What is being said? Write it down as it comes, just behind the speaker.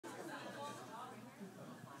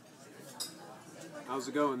How's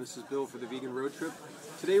it going? This is Bill for the Vegan Road Trip.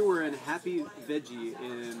 Today we're in Happy Veggie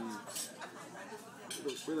in...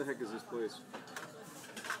 Where the heck is this place?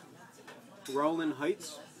 Roland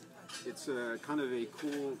Heights. It's kind of a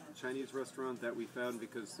cool Chinese restaurant that we found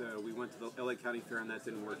because we went to the LA County Fair and that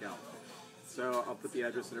didn't work out. So I'll put the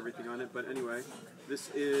address and everything on it. But anyway, this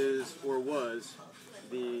is, or was,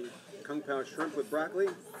 the Kung Pao shrimp with broccoli.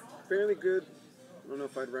 Fairly good. I don't know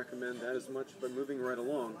if I'd recommend that as much, but moving right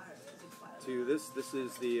along to this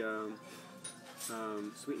is the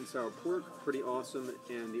sweet and sour pork, pretty awesome,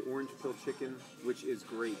 and the orange peel chicken, which is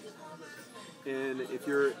great. And if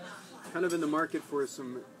you're kind of in the market for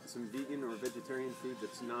some vegan or vegetarian food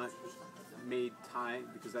that's not made Thai,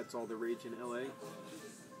 because that's all the rage in LA,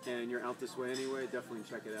 and you're out this way anyway, definitely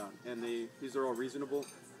check it out. And these are all reasonable.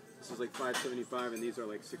 This is like $5.75, and these are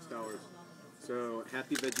like $6. So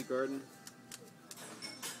Happy Veggie Garden.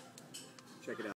 Check it out.